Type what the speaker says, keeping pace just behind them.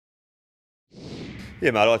Yeah,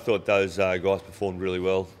 mate, I thought those guys performed really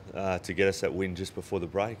well to get us that win just before the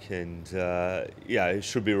break, and yeah, it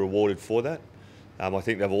should be rewarded for that. I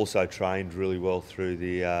think they've also trained really well through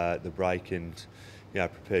the break and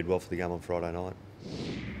prepared well for the game on Friday night.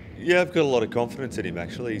 Yeah, I've got a lot of confidence in him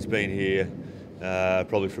actually. He's been here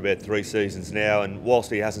probably for about 3 seasons now, and whilst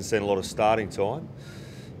he hasn't seen a lot of starting time,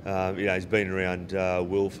 he's been around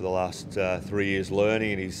Will for the last 3 years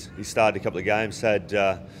learning, and he's started a couple of games, had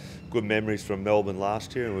good memories from Melbourne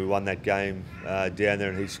last year, and we won that game down there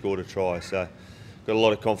and he scored a try. So got a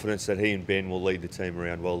lot of confidence that he and Ben will lead the team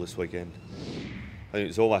around well this weekend. I think it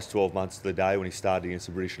was almost 12 months to the day when he started against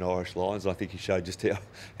the British and Irish Lions. I think he showed just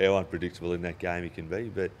how unpredictable in that game he can be.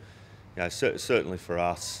 But certainly for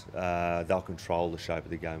us, they'll control the shape of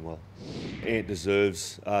the game well. Ant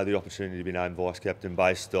deserves the opportunity to be named vice-captain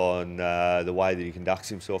based on the way that he conducts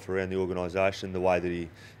himself around the organisation, the way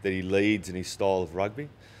that he leads and his style of rugby.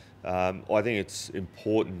 I think it's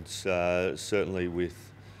important, certainly with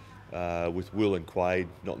Will and Quade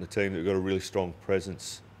not in the team, they've got a really strong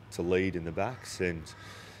presence to lead in the backs, and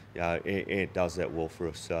Ant does that well for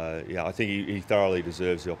us. So I think he thoroughly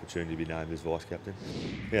deserves the opportunity to be named as vice captain.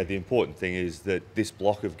 The important thing is that this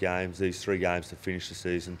block of games, these 3 games to finish the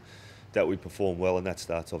season, that we perform well, and that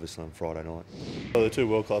starts obviously on Friday night. Well, they're 2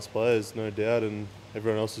 world-class players, no doubt, and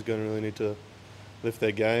everyone else is going to really need to lift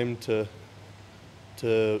their game to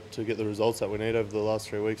get the results that we need over the last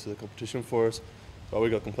 3 weeks of the competition for us. But we've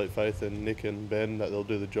got complete faith in Nick and Ben that they'll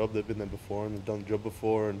do the job. They've been there before and they've done the job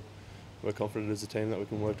before, and we're confident as a team that we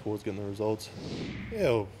can work towards getting the results. Yeah,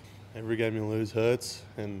 well, every game you lose hurts,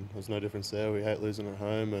 and there's no difference there. We hate losing at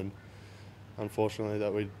home, and unfortunately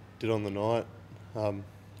that we did on the night.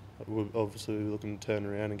 We're obviously looking to turn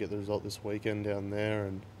around and get the result this weekend down there,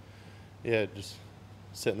 and yeah, just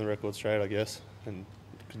setting the record straight, I guess, and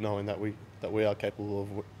knowing that we are capable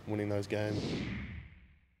of winning those games.